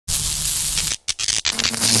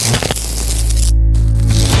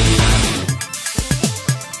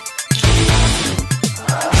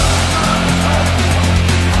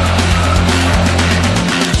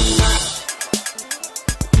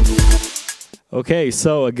Okay,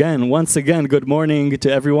 so once again, good morning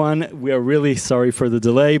to everyone. We are really sorry for the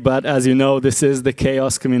delay, but as you know, this is the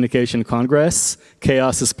Chaos Communication Congress.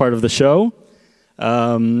 Chaos is part of the show.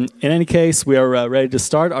 In any case, we are ready to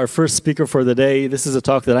start. Our first speaker for the day, this is a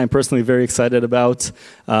talk that I'm personally very excited about,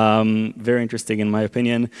 very interesting in my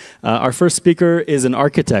opinion. Our first speaker is an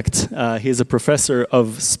architect. He is a professor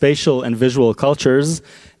of spatial and visual cultures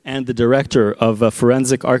and the director of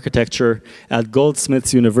forensic architecture at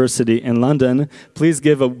Goldsmiths University in London. Please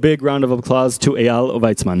give a big round of applause to Eyal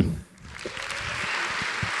Weizman.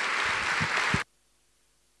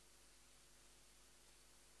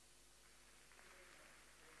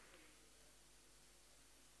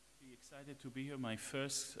 Excited to be here, my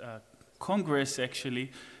first Congress actually,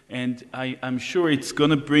 and I'm sure it's going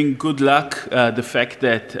to bring good luck, the fact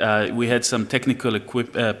that we had some technical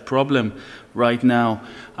problem right now.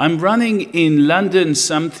 I'm running in London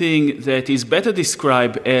something that is better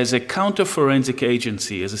described as a counter-forensic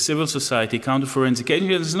agency, as a civil society counter-forensic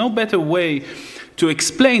agency. There's no better way to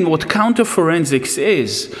explain what counter-forensics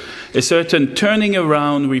is, a certain turning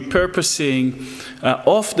around, repurposing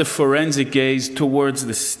of the forensic gaze towards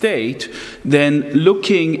the state, then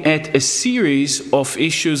looking at a series of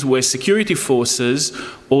issues where security forces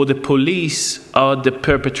or the police are the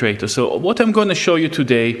perpetrator. So what I'm going to show you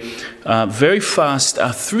today, very fast,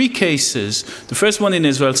 are three cases. The first one in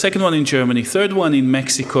Israel, second one in Germany, third one in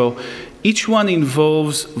Mexico. Each one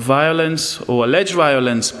involves violence or alleged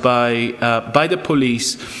violence by the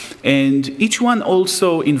police, and each one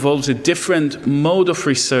also involves a different mode of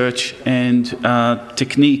research and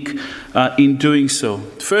technique in doing so.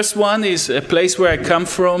 The first one is a place where I come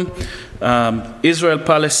from, Israel,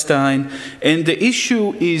 Palestine, and the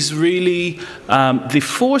issue is really the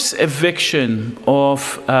forced eviction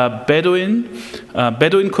of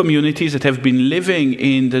Bedouin communities that have been living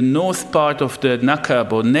in the north part of the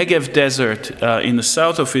Nakab or Negev desert in the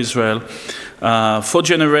south of Israel for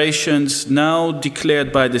generations, now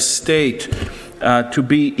declared by the state to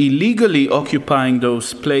be illegally occupying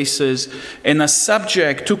those places and are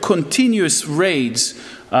subject to continuous raids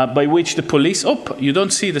by which the police... Oh, you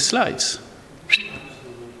don't see the slides.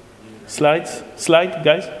 Slide,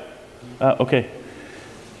 guys? Okay.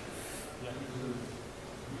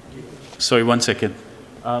 Sorry, 1 second.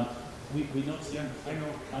 We don't see...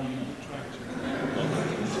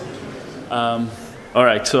 All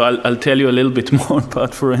right, so I'll tell you a little bit more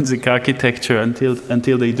about forensic architecture until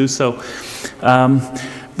they do so.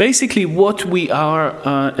 Basically, what we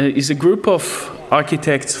are is a group of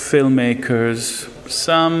architects, filmmakers,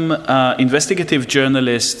 some investigative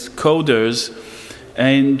journalists, coders,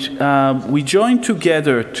 and we joined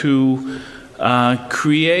together to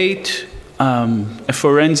create a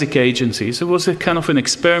forensic agency. So it was a kind of an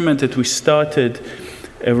experiment that we started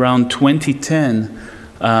around 2010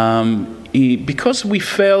 because we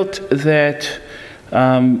felt that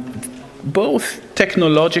both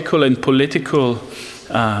technological and political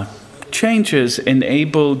changes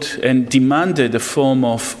enabled and demanded a form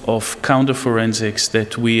of counter-forensics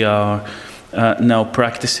that we are now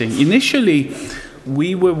practicing. Initially,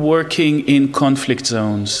 we were working in conflict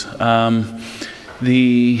zones.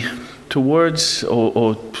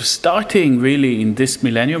 Starting really in this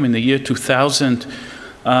millennium, in the year 2000,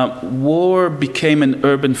 war became an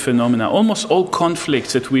urban phenomenon. Almost all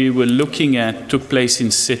conflicts that we were looking at took place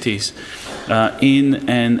in cities, in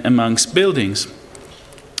and amongst buildings.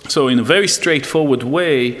 So in a very straightforward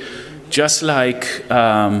way, just like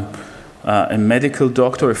a medical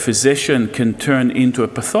doctor, a physician can turn into a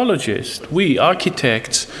pathologist, we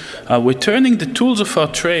architects, we're turning the tools of our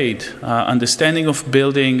trade, understanding of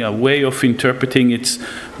building, a way of interpreting its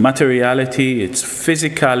materiality, its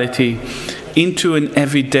physicality, into an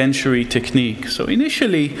evidentiary technique. So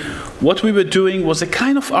initially, what we were doing was a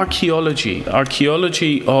kind of archaeology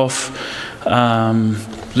of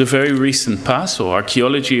the very recent past, or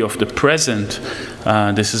archaeology of the present.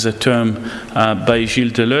 This is a term by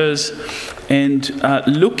Gilles Deleuze, and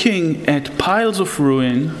looking at piles of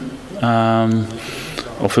ruin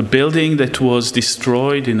of a building that was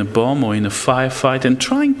destroyed in a bomb or in a firefight, and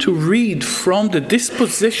trying to read from the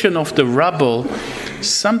disposition of the rubble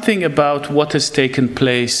something about what has taken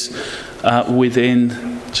place within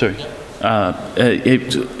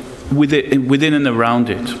and around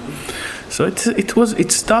it. So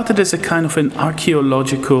it started as a kind of an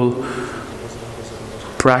archaeological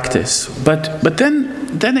practice, but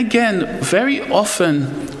then again, very often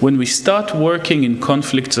when we start working in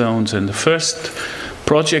conflict zones, and the first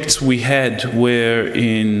projects we had were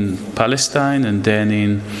in Palestine, and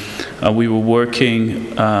then we were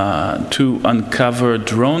working to uncover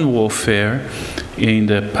drone warfare in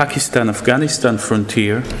the Pakistan-Afghanistan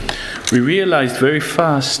frontier. We realized very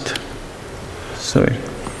fast. Sorry.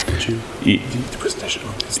 The presentation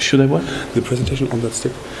on this. Should I what? The presentation on that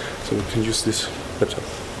stick, so we can use this laptop.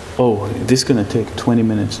 Oh, this is going to take 20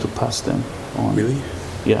 minutes to pass them on. Really?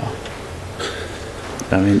 Yeah.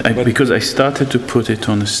 I mean, because I started to put it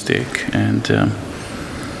on a stick, and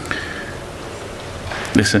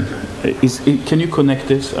listen, can you connect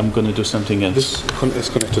this? I'm going to do something else. This is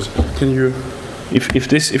connected. Can you?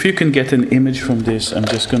 If you can get an image from this, I'm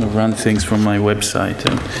just going to run things from my website.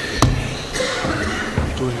 And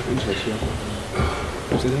do I have internet here?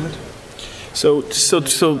 Is internet? So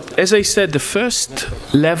as I said, the first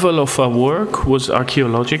level of our work was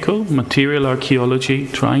archaeological, material archaeology,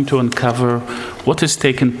 trying to uncover what has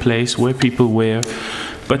taken place, where people were.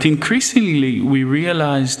 But increasingly, we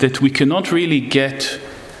realized that we cannot really get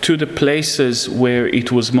to the places where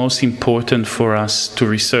it was most important for us to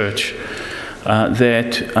research.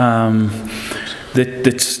 That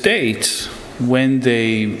states, when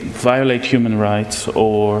they violate human rights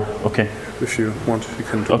or, okay. If you want, you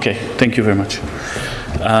can do. Okay, thank you very much.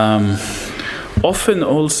 Often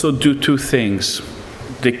also do two things.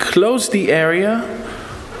 They close the area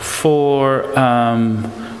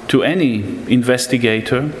to any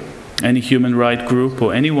investigator, any human rights group,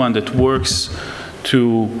 or anyone that works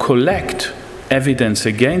to collect evidence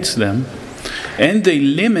against them, and they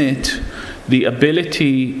limit the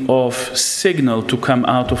ability of signal to come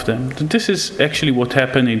out of them. This is actually what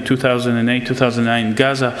happened in 2008, 2009 in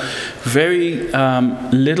Gaza. Very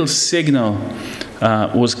little signal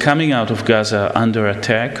was coming out of Gaza under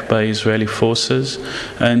attack by Israeli forces.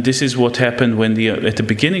 And this is what happened when at the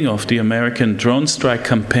beginning of the American drone strike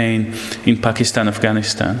campaign in Pakistan,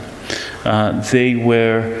 Afghanistan. They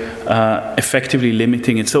were effectively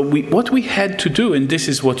limiting it. So what we had to do, and this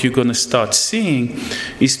is what you're going to start seeing,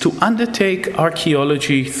 is to undertake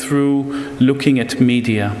archaeology through looking at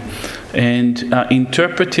media and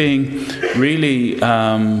interpreting really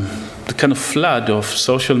the kind of flood of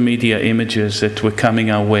social media images that were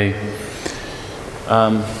coming our way.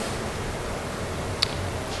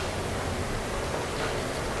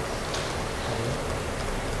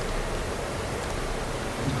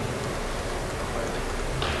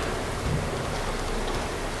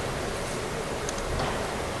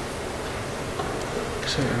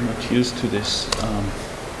 Sorry, I'm not used to this.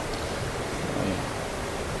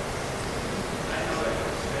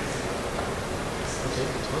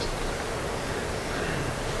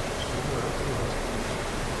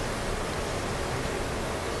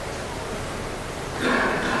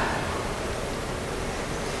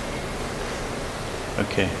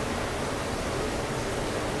 Okay.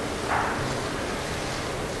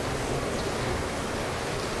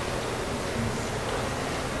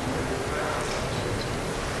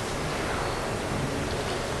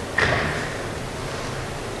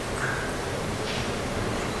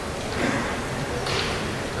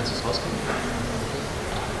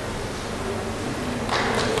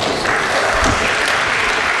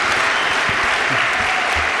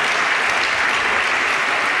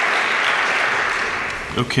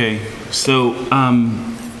 Okay, so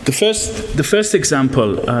the first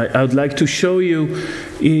example I would like to show you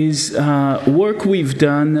is work we've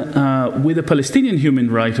done with a Palestinian human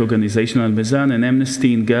rights organization, Al-Mizan, and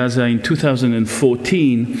Amnesty in Gaza in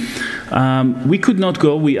 2014. We could not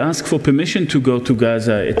go. We asked for permission to go to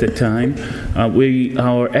Gaza at the time.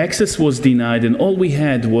 Our access was denied, and all we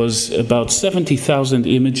had was about 70,000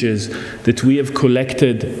 images that we have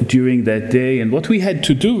collected during that day. And what we had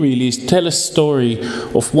to do really is tell a story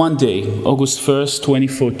of one day, August 1st,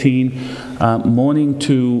 2014, morning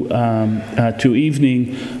to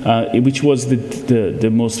evening, which was the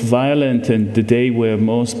most violent and the day where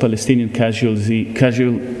most Palestinian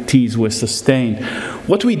casualties were sustained.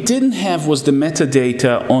 What we didn't have was the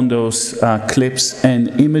metadata on those clips and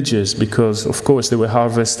images because, of course, they were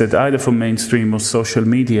harvested either from mainstream or social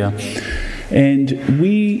media. And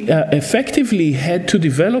we effectively had to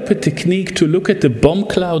develop a technique to look at the bomb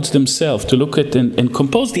clouds themselves, to look at and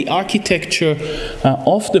compose the architecture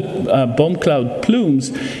of the bomb cloud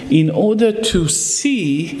plumes in order to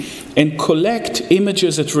see and collect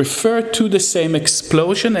images that refer to the same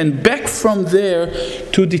explosion, and back from there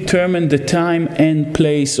to determine the time and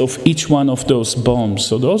place of each one of those bombs.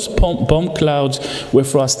 So those bomb clouds were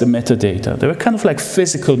for us the metadata. They were kind of like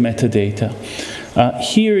physical metadata.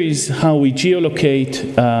 Here is how we geolocate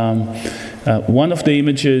one of the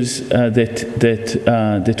images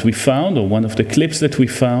that we found, or one of the clips that we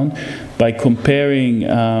found, by comparing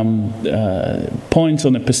points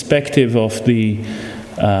on a perspective of the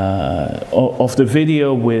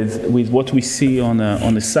video with what we see on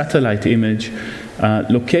a satellite image,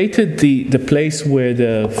 located the place where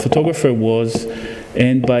the photographer was,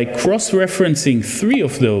 and by cross-referencing 3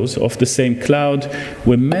 of those of the same cloud,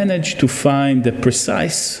 we managed to find the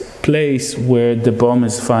precise place where the bomb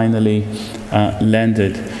has finally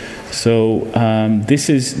landed. So this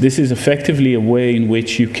is effectively a way in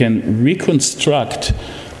which you can reconstruct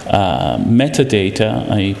metadata,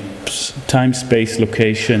 a time-space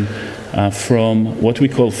location, from what we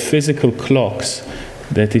call physical clocks,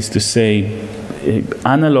 that is to say,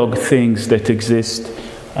 analog things that exist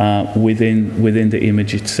within the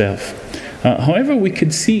image itself. However, we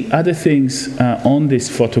could see other things on this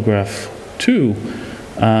photograph too.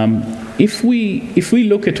 If we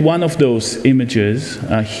look at one of those images,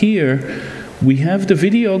 here we have the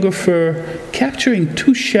videographer capturing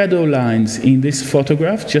 2 shadow lines in this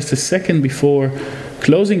photograph just a second before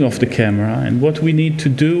closing off the camera, and what we need to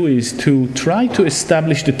do is to try to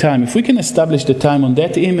establish the time. If we can establish the time on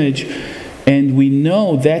that image, and we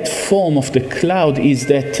know that form of the cloud is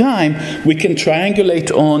that time, we can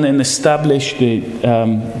triangulate on and establish the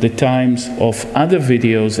times of other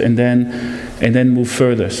videos, and then move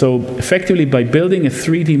further. So effectively, by building a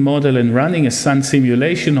 3D model and running a sun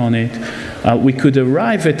simulation on it, we could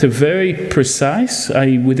arrive at a very precise,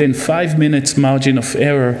 within 5 minutes margin of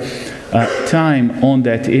error time on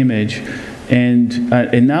that image. And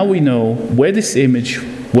now we know where this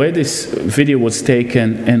video was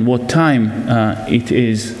taken and what time it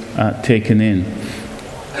is taken in.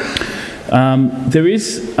 There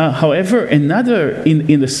is, however, another,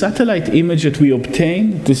 in the satellite image that we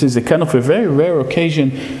obtained, this is a kind of a very rare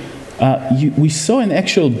occasion, we saw an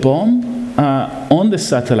actual bomb on the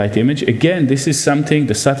satellite image. Again, this is something,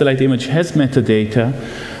 the satellite image has metadata,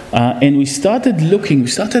 and we started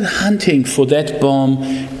hunting for that bomb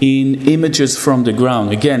in images from the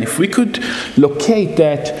ground. Again, if we could locate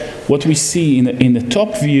that, what we see in the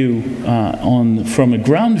top view from a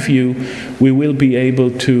ground view, we will be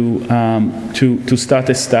able to start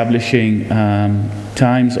establishing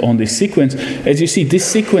times on this sequence. As you see, this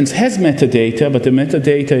sequence has metadata, but the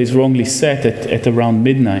metadata is wrongly set at around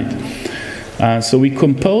midnight. So we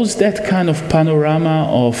composed that kind of panorama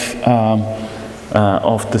of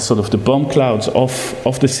the sort of the bomb clouds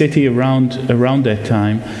of the city around that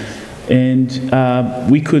time, and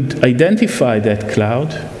we could identify that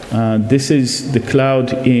cloud. This is the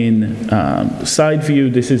cloud in side view.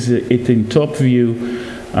 This is it in top view.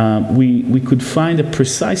 We could find a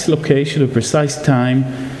precise location, a precise time,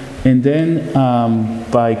 and then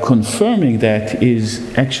by confirming that is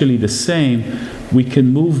actually the same, we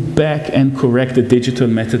can move back and correct the digital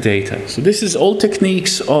metadata. So this is all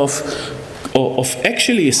techniques of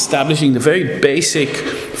actually establishing the very basic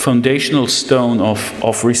foundational stone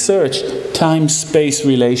of research, time-space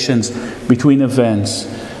relations between events.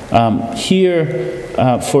 Here,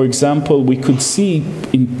 for example, we could see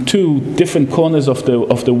in 2 different corners of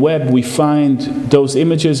the web, we find those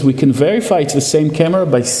images. We can verify it's the same camera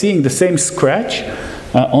by seeing the same scratch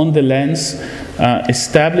on the lens,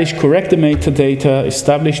 correct the metadata,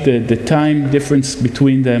 establish the time difference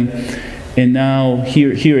between them. And now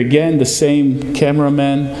here again, the same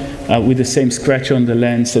cameraman with the same scratch on the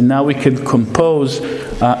lens. And now we can compose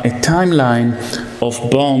a timeline of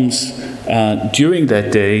bombs during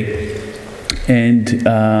that day. And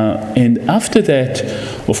after that,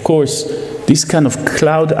 of course, these kind of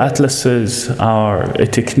cloud atlases are a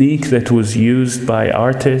technique that was used by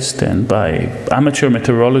artists and by amateur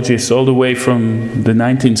meteorologists all the way from the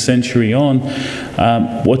 19th century on.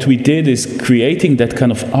 What we did is creating that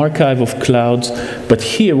kind of archive of clouds, but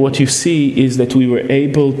here what you see is that we were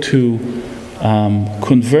able to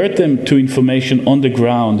convert them to information on the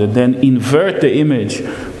ground and then invert the image,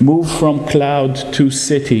 move from cloud to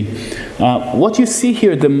city. What you see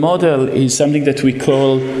here, the model, is something that we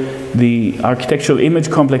call the architectural image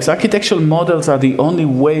complex. Architectural models are the only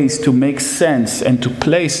ways to make sense and to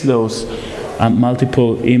place those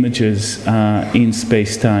multiple images in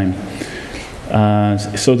space-time,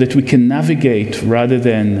 so that we can navigate rather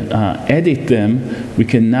than edit them. We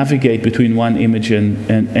can navigate between one image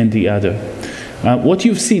and the other. What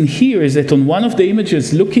you've seen here is that on one of the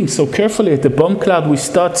images, looking so carefully at the bomb cloud, we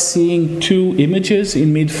start seeing 2 images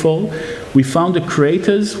in mid-fall. We found the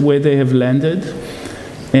craters where they have landed,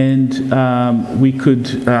 and we could,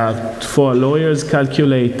 for our lawyers,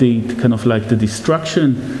 calculate the kind of like the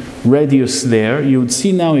destruction radius there. You would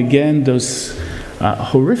see now again those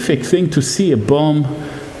horrific thing to see a bomb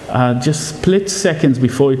just split seconds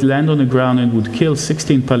before it landed on the ground and would kill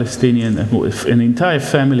 16 Palestinians and an entire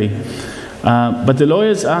family. But the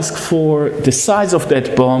lawyers asked for the size of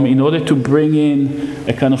that bomb in order to bring in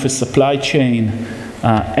a kind of a supply chain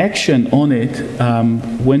action on it.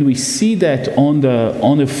 When we see that on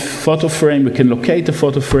a photo frame, we can locate the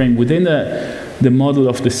photo frame within the model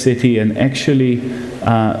of the city and actually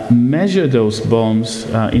measure those bombs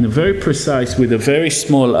in a very precise, with a very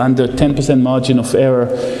small, under 10% margin of error,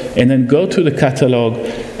 and then go to the catalog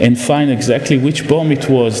and find exactly which bomb it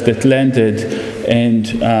was that landed, and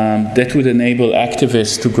that would enable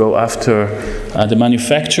activists to go after the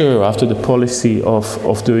manufacturer or after the policy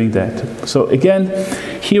of doing that. So again,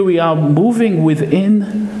 here we are moving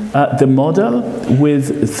within the model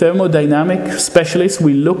with thermodynamic specialists.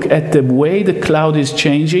 We look at the way the cloud is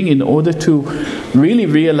changing in order to really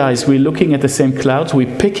realize we're looking at the same clouds.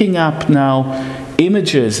 We're picking up now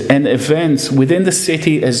images and events within the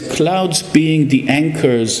city as clouds being the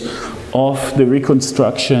anchors of the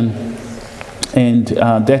reconstruction. And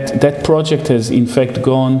that project has in fact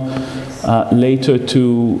gone later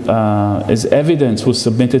to, as evidence, was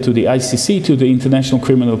submitted to the ICC, to the International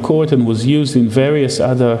Criminal Court, and was used in various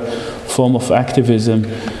other forms of activism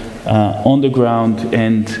on the ground,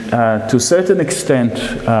 and to a certain extent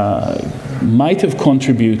might have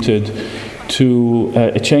contributed to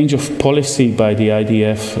a change of policy by the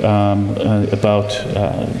IDF about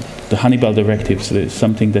the Hannibal directives,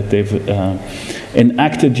 something that they've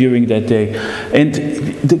enacted during that day. And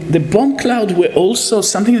the bomb cloud were also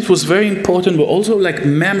something that was very important, were also like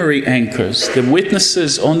memory anchors. The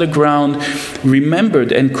witnesses on the ground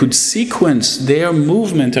remembered and could sequence their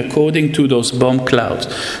movement according to those bomb clouds.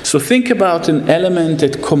 So think about an element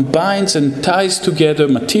that combines and ties together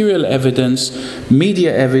material evidence,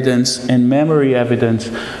 media evidence, and memory evidence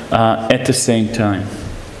at the same time.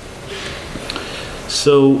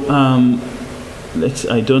 So I'm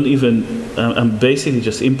basically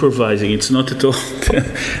just improvising. It's not at all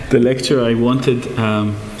the lecture I wanted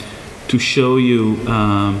to show you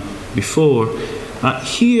before.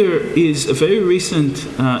 Here is a very recent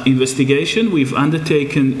investigation we've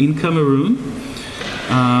undertaken in Cameroon,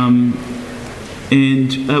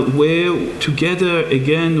 and where together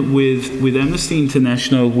again with Amnesty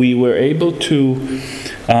International we were able to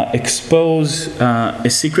expose a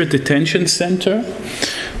secret detention center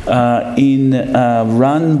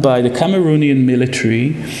run by the Cameroonian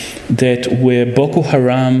military, that where Boko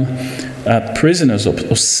Haram prisoners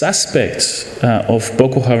or suspects of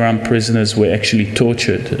Boko Haram prisoners were actually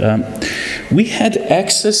tortured. We had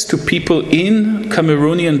access to people in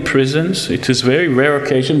Cameroonian prisons. It is a very rare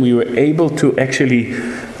occasion. We were able to actually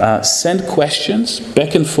send questions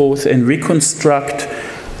back and forth and reconstruct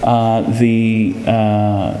the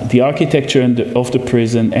architecture of the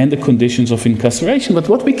prison and the conditions of incarceration. But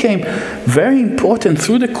what became very important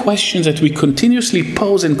through the questions that we continuously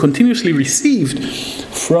posed and continuously received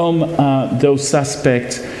from those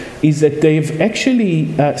suspects is that they've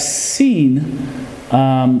actually seen,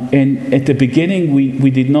 and at the beginning we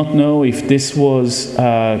did not know if this was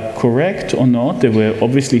correct or not. They were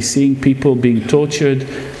obviously seeing people being tortured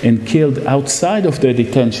and killed outside of their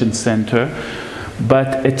detention center.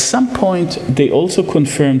 But at some point, they also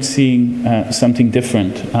confirmed seeing something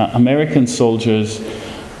different. American soldiers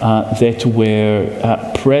that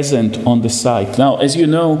were present on the site. Now, as you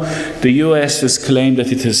know, the US has claimed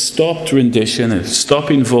that it has stopped rendition, it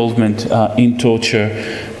stopped involvement in torture,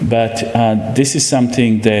 but this is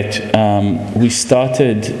something that we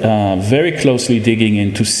started very closely digging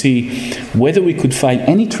in to see whether we could find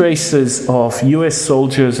any traces of US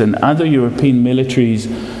soldiers and other European militaries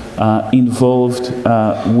involved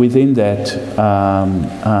within that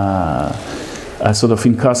sort of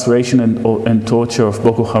incarceration and torture of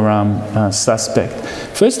Boko Haram suspect.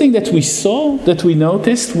 First thing that we saw, that we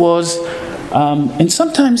noticed was, and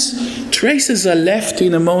sometimes traces are left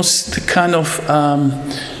in the most kind of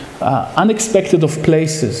unexpected of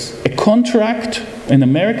places. A contract, an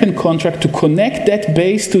American contract to connect that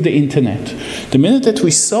base to the internet. The minute that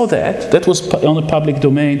we saw that was on the public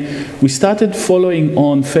domain, we started following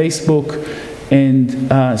on Facebook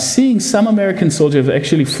and seeing some American soldiers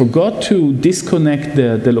actually forgot to disconnect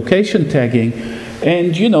the location tagging,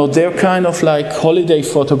 and they're kind of like holiday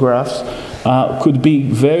photographs. Could be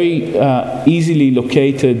very easily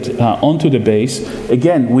located onto the base.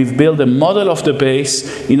 Again, we've built a model of the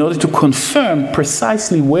base in order to confirm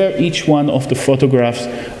precisely where each one of the photographs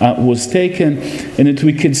was taken, and that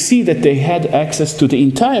we could see that they had access to the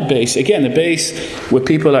entire base. Again, a base where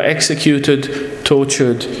people are executed,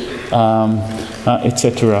 tortured,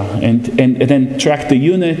 etc., and then track the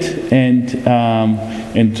unit, and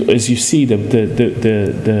as you see,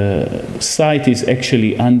 the site is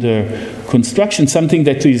actually under construction, something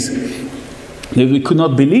that is that we could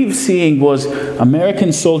not believe seeing was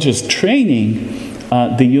American soldiers training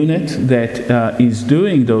the unit that is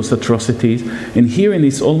doing those atrocities. And here in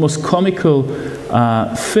this almost comical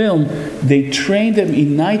film, they train them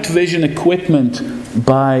in night vision equipment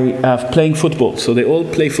by playing football. So they all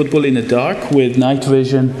play football in the dark with night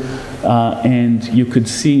vision, and you could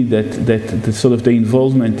see that the sort of the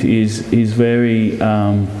involvement is very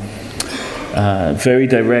very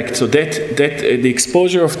direct. So that the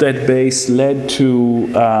exposure of that base led to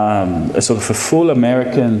a sort of a full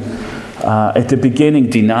American, at the beginning,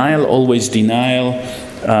 denial, always denial,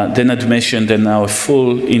 then admission, then now a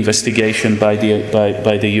full investigation by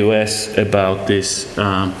the U.S. about this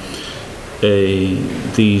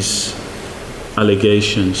these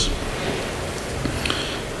allegations.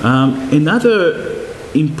 Another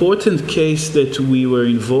important case that we were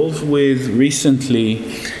involved with recently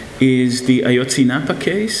is the Ayotzinapa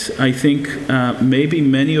case. I think maybe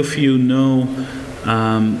many of you know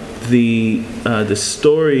the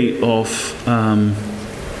story of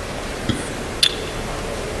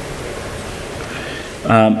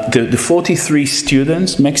the 43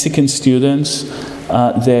 students, Mexican students,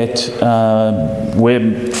 that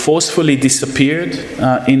were forcefully disappeared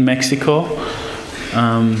in Mexico.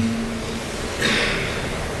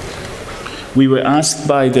 We were asked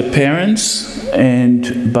by the parents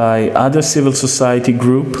and by other civil society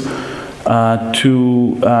group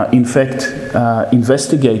to, in fact,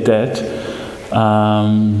 investigate that.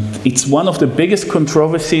 It's one of the biggest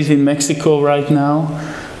controversies in Mexico right now.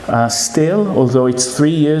 Still, although it's 3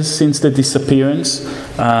 years since the disappearance,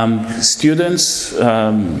 students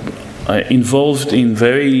involved in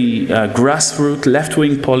very grassroots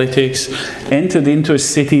left-wing politics entered into a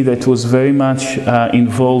city that was very much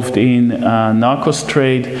involved in narcos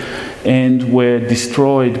trade and were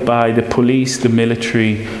destroyed by the police, the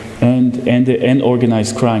military, and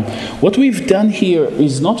organized crime. What we've done here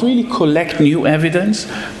is not really collect new evidence,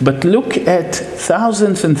 but look at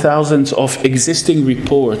thousands and thousands of existing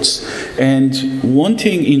reports and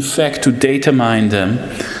wanting, in fact, to data mine them.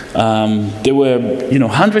 There were,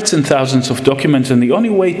 hundreds and thousands of documents, and the only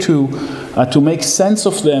way to make sense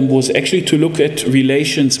of them was actually to look at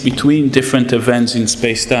relations between different events in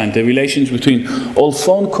space-time. The relations between all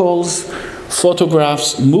phone calls,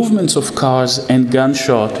 photographs, movements of cars, and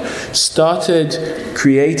gunshot started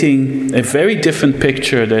creating a very different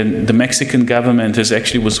picture than the Mexican government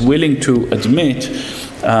was willing to admit,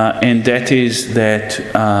 and that is that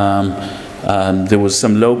there was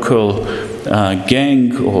some local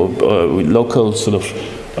gang or local sort of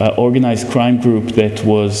organized crime group that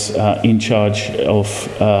was in charge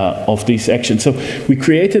of these actions. So we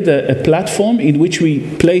created a platform in which we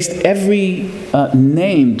placed every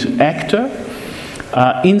named actor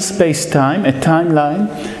in space-time, a timeline,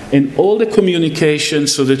 and all the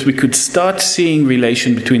communications so that we could start seeing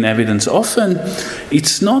relation between evidence. Often,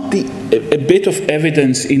 it's not a bit of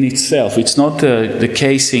evidence in itself. It's not the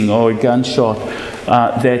casing or a gunshot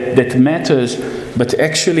that matters, but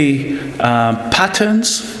actually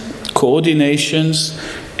patterns, coordinations,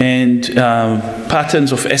 and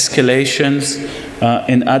patterns of escalations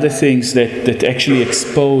and other things that actually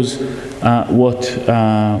expose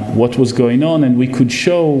what was going on. And we could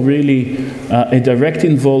show really a direct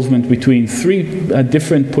involvement between three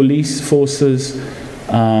different police forces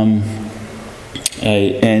and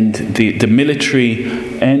the military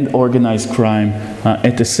and organized crime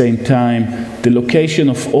at the same time. The location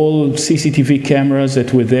of all CCTV cameras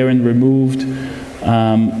that were there and removed,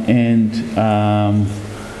 and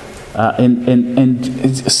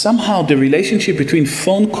somehow the relationship between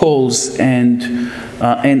phone calls and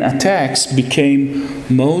attacks became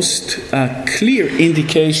most clear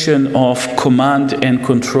indication of command and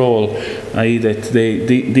control, i.e. that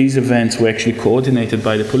these events were actually coordinated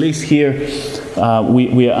by the police. Here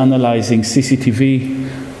we are analyzing CCTV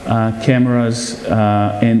cameras,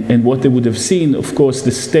 and what they would have seen. Of course,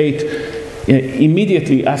 the state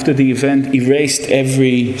immediately after the event erased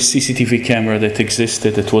every CCTV camera that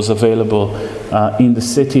existed, that was available in the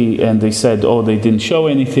city, and they said, oh, they didn't show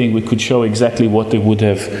anything. We could show exactly what they would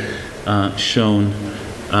have shown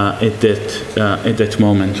at that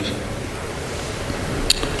moment.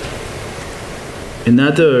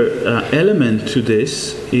 Another element to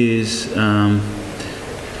this is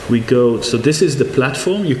so this is the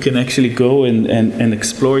platform. You can actually go and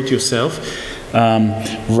explore it yourself.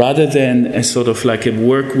 Rather than a sort of like a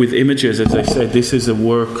work with images, as I said, this is a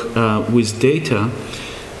work with data.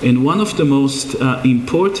 And one of the most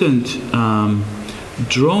important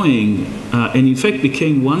drawing, and in fact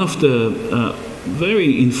became one of the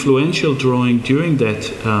very influential drawing during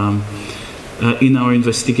that, in our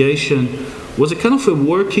investigation, was a kind of a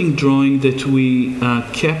working drawing that we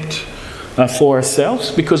kept for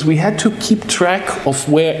ourselves, because we had to keep track of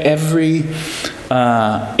where every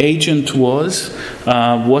agent was,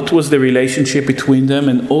 what was the relationship between them,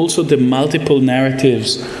 and also the multiple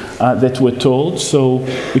narratives that were told. So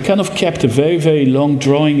we kind of kept a very, very long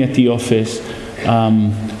drawing at the office,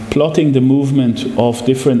 plotting the movement of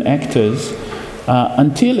different actors,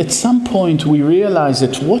 until at some point we realized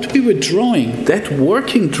that what we were drawing, that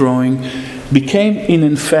working drawing, became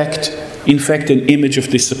in fact an image of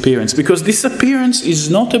disappearance. Because disappearance is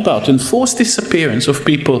not about, enforced disappearance of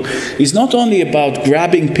people is not only about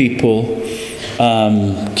grabbing people,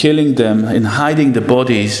 killing them and hiding the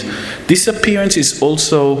bodies. Disappearance is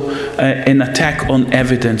also an attack on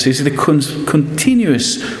evidence. It's the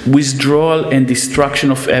continuous withdrawal and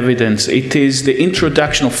destruction of evidence. It is the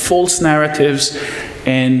introduction of false narratives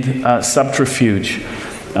and subterfuge.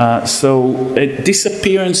 So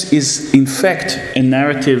disappearance is in fact a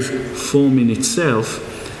narrative form in itself,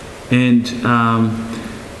 and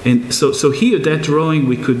so here, that drawing,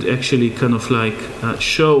 we could actually kind of like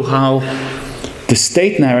show how the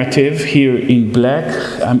state narrative here in black.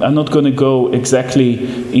 I'm not going to go exactly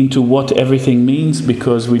into what everything means,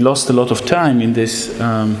 because we lost a lot of time in this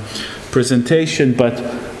presentation, but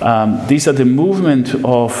these are the movement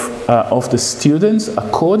of the students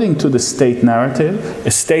according to the state narrative,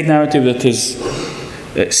 a state narrative that is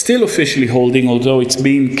still officially holding, although it's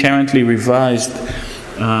being currently revised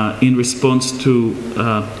in response to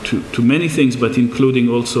many things, but including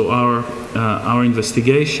also our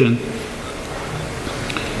investigation.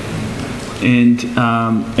 And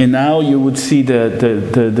now you would see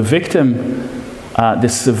the victim, the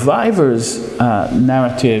survivor's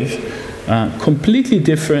narrative. Completely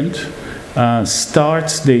different.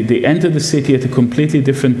 They enter the city at a completely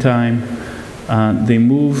different time. They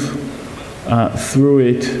move through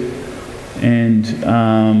it, and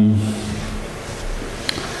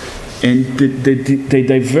the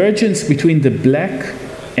divergence between the black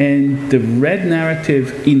and the red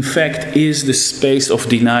narrative, in fact, is the space of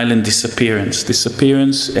denial and disappearance.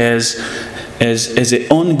 Disappearance as an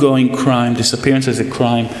ongoing crime. Disappearance as a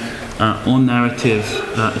crime. On narrative,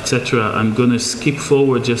 etc. I'm going to skip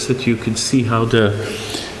forward just so that you can see how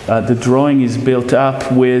the drawing is built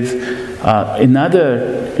up with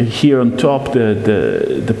another here on top.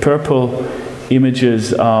 The purple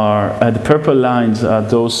images are the purple lines are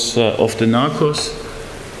those of the narcos,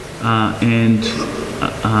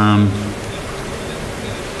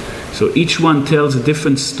 so each one tells a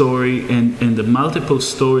different story, and the multiple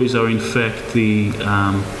stories are in fact the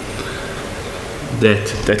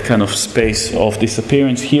that kind of space of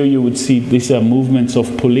disappearance. Here you would see these are movements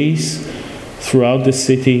of police throughout the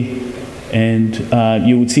city, and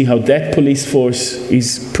you would see how that police force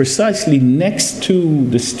is precisely next to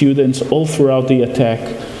the students all throughout the attack,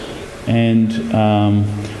 and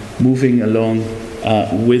moving along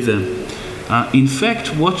with them. In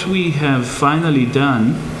fact, what we have finally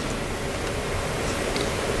done,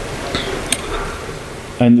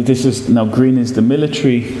 and this is now green is the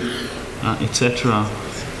military, etc.,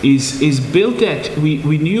 is built that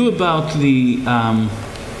we knew about the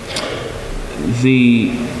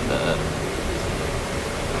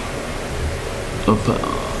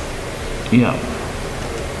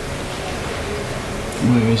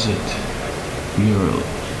where is it? Mural.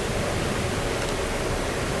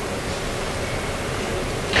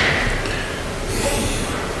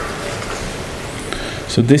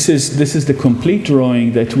 So this is the complete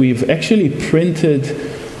drawing that we've actually printed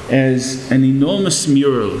as an enormous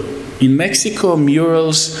mural. In Mexico,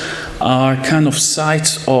 murals are kind of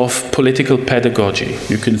sites of political pedagogy.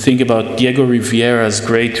 You can think about Diego Rivera's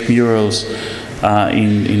great murals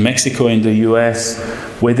in Mexico, in the US,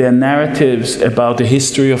 where there are narratives about the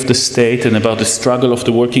history of the state and about the struggle of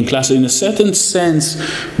the working class. In a certain sense,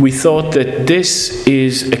 we thought that this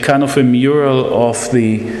is a kind of a mural of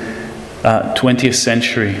the 20th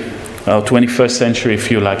century, or 21st century,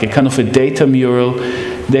 if you like, a kind of a data mural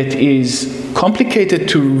that is complicated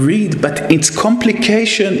to read, but its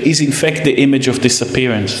complication is in fact the image of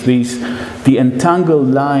disappearance. The entangled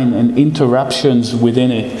line and interruptions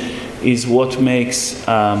within it is what makes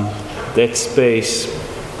that space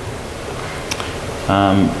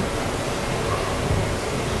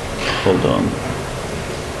hold on.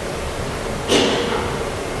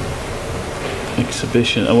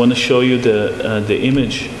 Exhibition. I want to show you the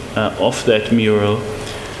image of that mural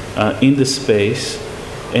in the space.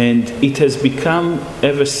 And it has become,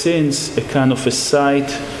 ever since, a kind of a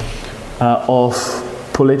site of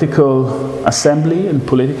political assembly and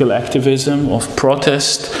political activism, of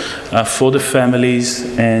protest for the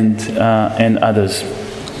families and others.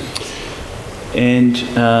 And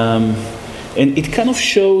it kind of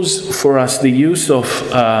shows for us the use of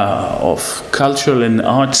cultural and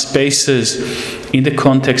art spaces in the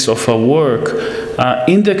context of our work.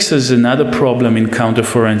 Indexes another problem in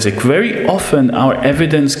counterforensic. Very often our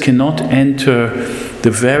evidence cannot enter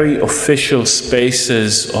the very official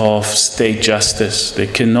spaces of state justice. They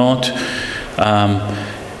cannot,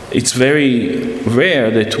 it's very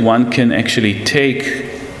rare that one can actually take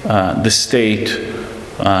the state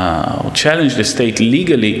or challenge the state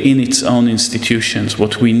legally in its own institutions.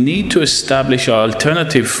 What we need to establish are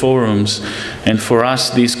alternative forums, and for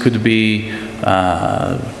us these could be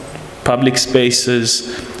public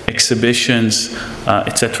spaces, exhibitions,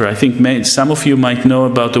 etc. I think some of you might know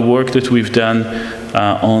about the work that we've done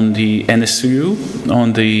on the NSU,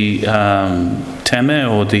 on the Teme,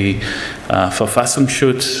 or the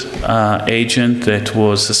Verfassungsschutz agent that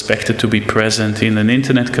was suspected to be present in an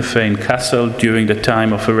internet cafe in Kassel during the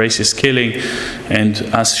time of a racist killing, and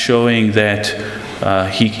us showing that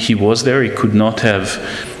he was there, he could not have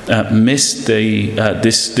missed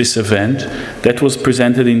this event. That was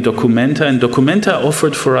presented in Documenta, and Documenta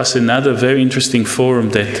offered for us another very interesting forum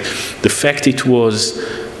that the fact it was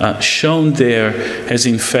shown there has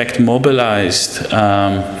in fact mobilized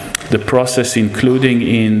the process, including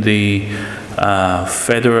in the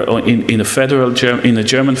in a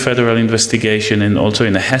German federal investigation, and also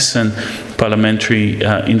in a Hessen parliamentary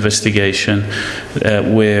investigation,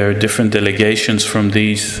 where different delegations from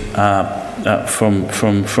these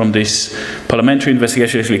from this parliamentary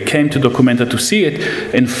investigation actually came to Documenta to see it,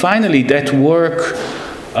 and finally that work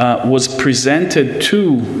was presented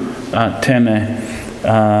to Teme.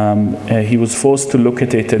 He was forced to look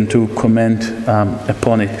at it and to comment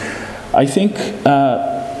upon it. I think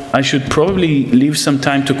I should probably leave some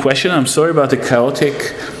time to question. I'm sorry about the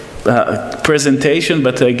chaotic presentation,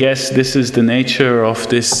 but I guess this is the nature of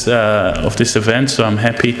this event, so I'm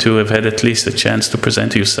happy to have had at least a chance to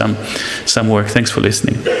present to you some work. Thanks for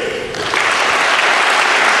listening.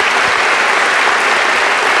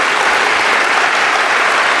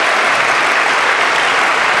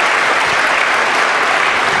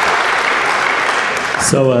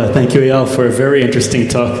 So thank you, Eyal, for a very interesting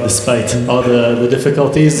talk, despite all the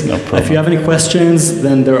difficulties. No problem. If you have any questions,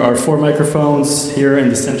 then there are 4 microphones here in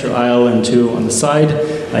the center aisle and 2 on the side,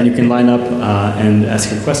 and you can line up and ask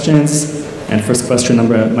your questions. And first question,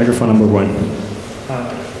 microphone number 1.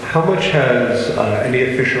 How much has any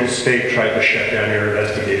official state tried to shut down your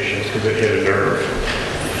investigations because it hit a nerve?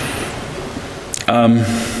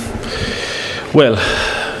 Well,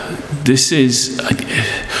 this is...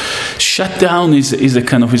 Shutdown is a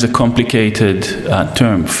complicated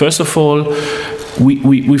term. First of all,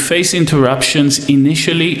 we face interruptions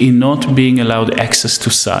initially in not being allowed access to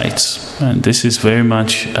sites. And this is very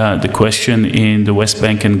much the question in the West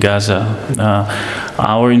Bank and Gaza.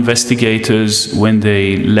 Our investigators, when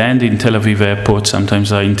they land in Tel Aviv airport,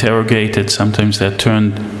 sometimes are interrogated, sometimes they're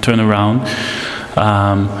turned around.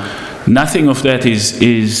 Nothing of that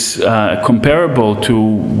is comparable to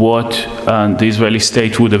what the Israeli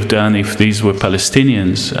state would have done if these were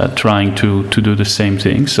Palestinians trying to do the same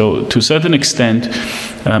thing. So to a certain extent,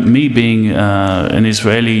 me being an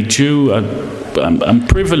Israeli Jew, I'm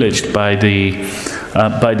privileged by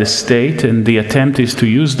the state, and the attempt is to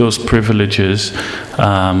use those privileges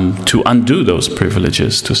to undo those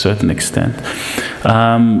privileges to a certain extent.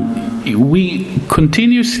 We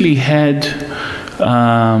continuously had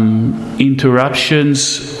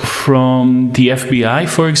interruptions from the FBI,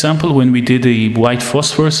 for example, when we did the white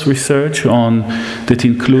phosphorus research that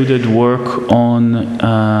included work on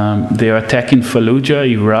their attack in Fallujah,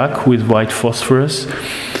 Iraq, with white phosphorus.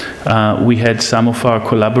 We had some of our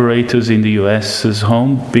collaborators in the US's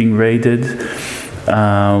home being raided.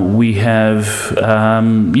 We have,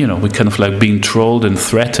 we kind of like being trolled and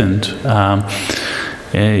threatened,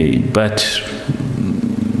 but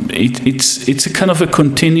it's a kind of a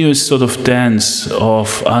continuous sort of dance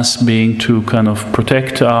of us being to kind of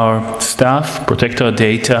protect our stuff, protect our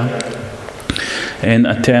data, and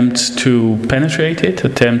attempts to penetrate it,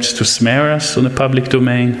 attempts to smear us on the public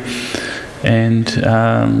domain, and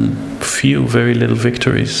very little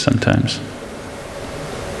victories sometimes.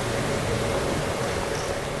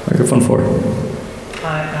 Microphone 4.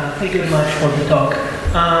 Hi, thank you very much for the talk.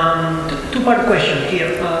 Two-part question here.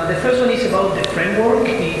 The first one is about the framework,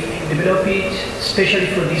 if you develop it especially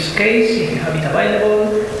for this case, if you have it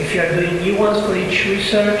available, if you are doing new ones for each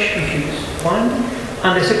research, if you use one.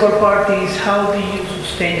 And the second part is, how do you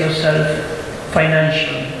sustain yourself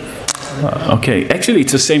financially? Okay, actually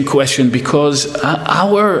it's the same question because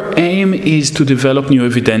our aim is to develop new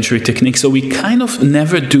evidentiary techniques, so we kind of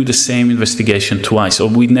never do the same investigation twice, or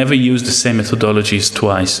we never use the same methodologies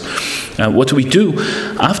twice. What we do,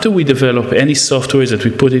 after we develop any software, is that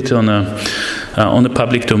we put it on a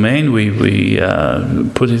public domain, we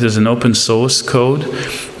put it as an open source code,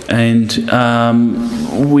 and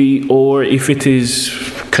or if it is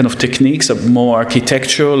kind of techniques, more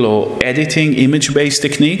architectural or editing, image-based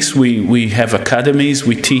techniques, we have academies,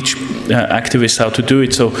 we teach activists how to do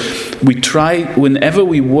it. So we try, whenever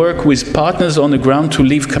we work with partners on the ground, to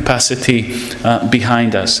leave capacity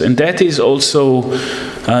behind us. And that is also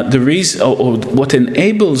the reason, or what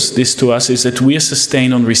enables this to us, is that we are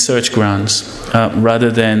sustained on research grants rather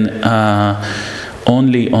than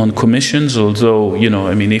only on commissions. Although, you know,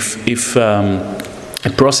 I mean, if a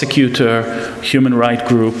prosecutor, human rights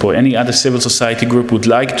group, or any other civil society group would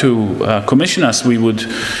like to commission us, we would,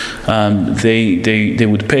 they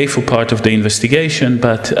would pay for part of the investigation,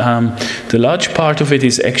 but the large part of it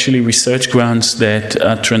is actually research grants that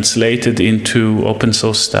are translated into open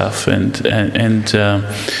source stuff, and the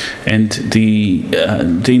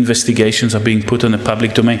investigations are being put on the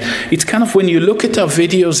public domain. It's kind of, when you look at our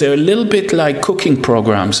videos, they're a little bit like cooking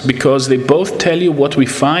programs, because they both tell you what we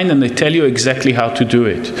find and they tell you exactly how to do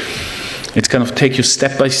it. It's kind of take you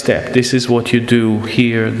step by step. This is what you do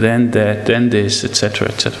here, then that, then this, etc.,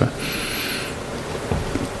 etc.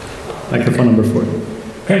 Microphone number 4.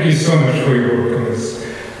 Thank you so much for your work on this.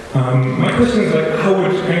 My question is, like, how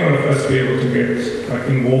would any one of us be able to get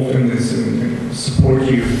involved in this and support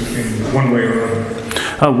you in one way or another?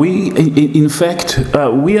 In fact,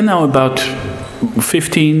 we are now about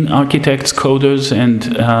 15 architects, coders, and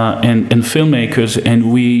filmmakers,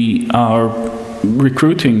 and we are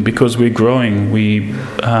recruiting because we're growing.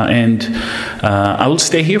 I will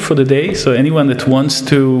stay here for the day, so anyone that wants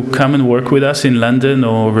to come and work with us in London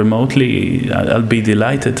or remotely, I'll be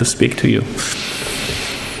delighted to speak to you.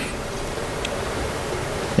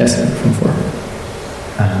 Yes, from 4.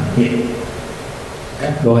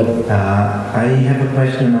 Go ahead. I have a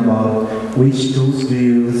question about which tools do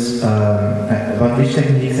you use, about which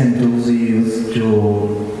techniques and tools do you use to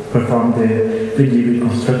perform the 3D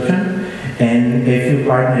reconstruction, and if you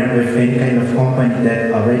partner with any kind of company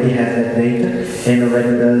that already has that data and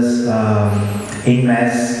already does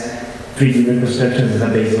in-mass 3D reconstruction as a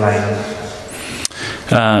baseline.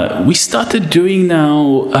 We started doing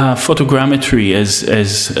now photogrammetry as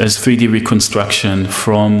 3D reconstruction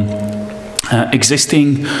from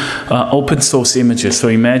existing open source images. So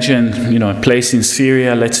imagine, you know, a place in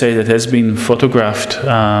Syria, let's say, that has been photographed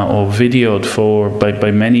or videoed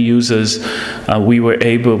by many users. We are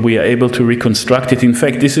able to reconstruct it. In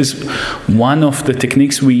fact, this is one of the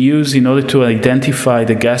techniques we use in order to identify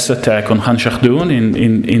the gas attack on Khan Shakhdun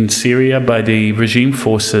in Syria by the regime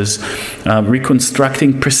forces,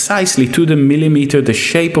 reconstructing precisely to the millimeter the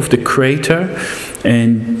shape of the crater,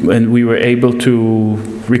 and we were able to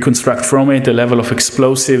reconstruct from it the level of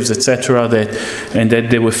explosives, etc., and that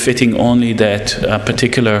they were fitting only that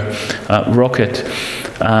particular rocket.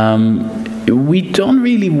 We don't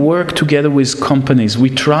really work together with companies. We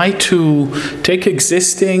try to take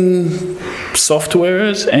existing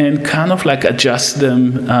softwares and kind of like adjust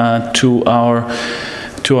them to our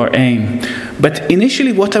aim. But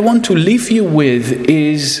initially, what I want to leave you with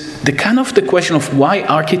is the question of why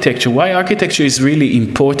architecture. Why architecture is really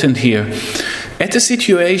important here.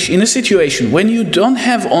 In a situation when you don't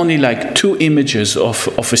have only like 2 images of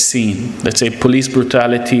a scene, let's say police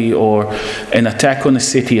brutality or an attack on a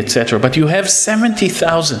city, etc., but you have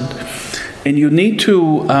 70,000, and you need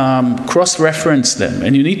to cross-reference them,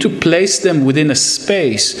 and you need to place them within a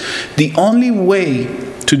space, the only way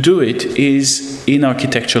to do it is in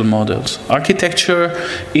architectural models. Architecture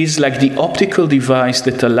is like the optical device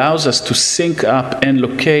that allows us to sync up and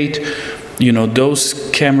locate, you know, those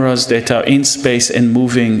cameras that are in space and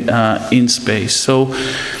moving in space. So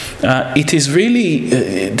it is really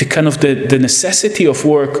the necessity of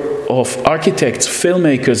work of architects,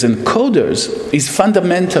 filmmakers, and coders is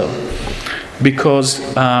fundamental, because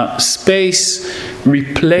space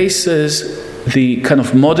replaces the kind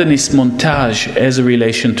of modernist montage as a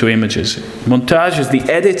relation to images. Montage is the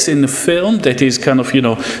edits in the film that is kind of, you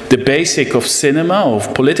know, the basic of cinema,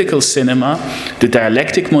 of political cinema, the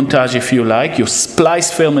dialectic montage, if you like. You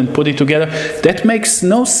splice film and put it together. That makes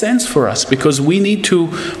no sense for us, because we need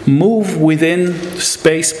to move within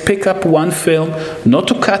space, pick up one film, not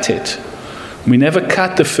to cut it. We never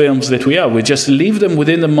cut the films that we just leave them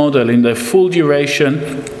within the model in their full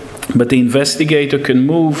duration, but the investigator can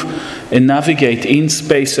move and navigate in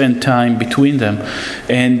space and time between them.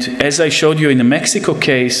 And as I showed you in the Mexico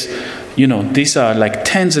case, you know, these are like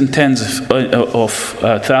tens and tens of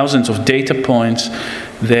thousands of data points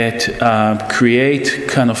that create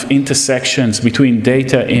kind of intersections between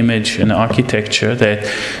data, image, and architecture that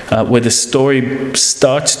where the story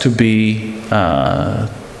starts to be to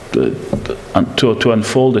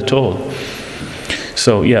unfold at all.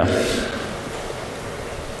 So yeah.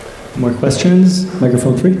 More questions?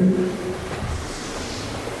 Microphone 3.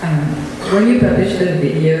 When you publish the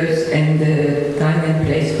videos and the time and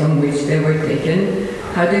place from which they were taken,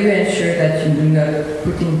 how do you ensure that you do not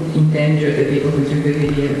put in danger the people who do the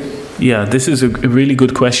videos? Yeah, this is a really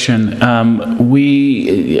good question.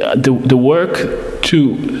 The work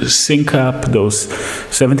to sync up those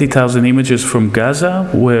 70,000 images from Gaza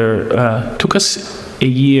took us a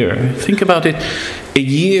year. Think about it. A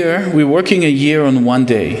year, we're working a year on one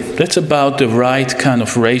day. That's about the right kind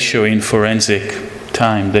of ratio in forensic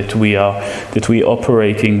time that we are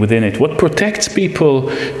operating within it. What protects people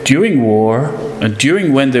during war,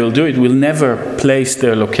 during when they'll do it, will never place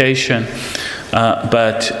their location.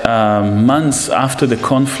 But months after the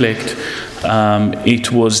conflict,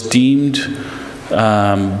 it was deemed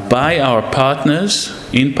by our partners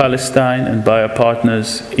in Palestine and by our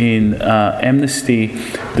partners in Amnesty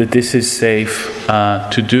that this is safe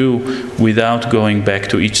to do without going back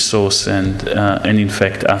to each source and in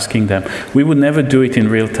fact asking them. We would never do it in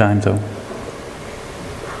real time though.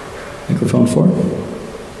 Microphone 4.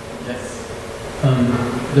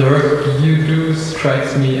 The work you do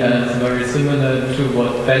strikes me as very similar to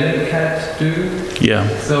what Bellingcat do. Yeah.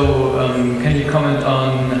 So can you comment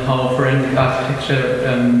on how forensic architecture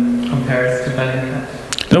compares to Bellingcat?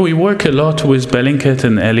 No, we work a lot with Bellingcat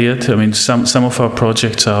and Elliot. I mean, some of our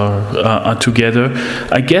projects are together.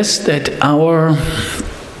 I guess that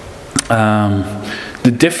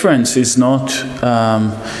the difference is not,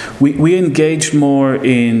 we engage more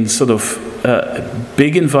in sort of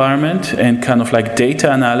big environment and kind of like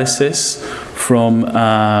data analysis from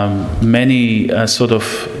many sort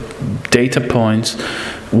of data points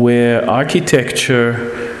where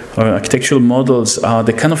architecture or architectural models are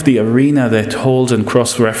the kind of the arena that holds and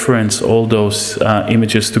cross-reference all those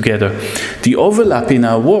images together. The overlap in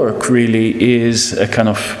our work really is a kind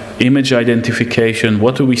of image identification.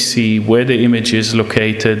 What do we see? Where the image is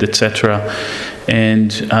located, etc.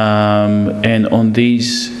 And on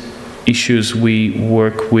these issues, we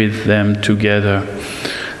work with them together.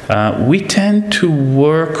 We tend to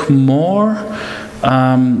work more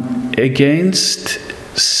against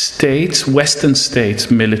states, Western states,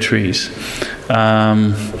 militaries.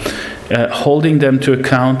 Holding them to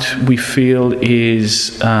account, we feel,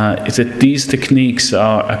 is that these techniques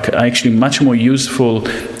are actually much more useful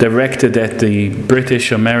directed at the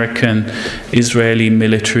British, American, Israeli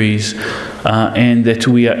militaries, and that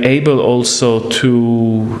we are able also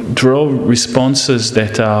to draw responses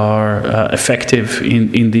that are effective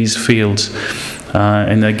in these fields.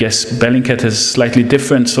 And I guess Bellingcat has a slightly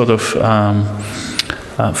different sort of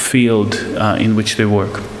field in which they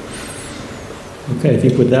work. Okay, I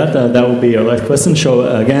think with that, that will be our last question. So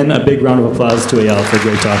again, a big round of applause to Eyal for a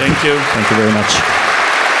great talk. Thank you. Thank you very much.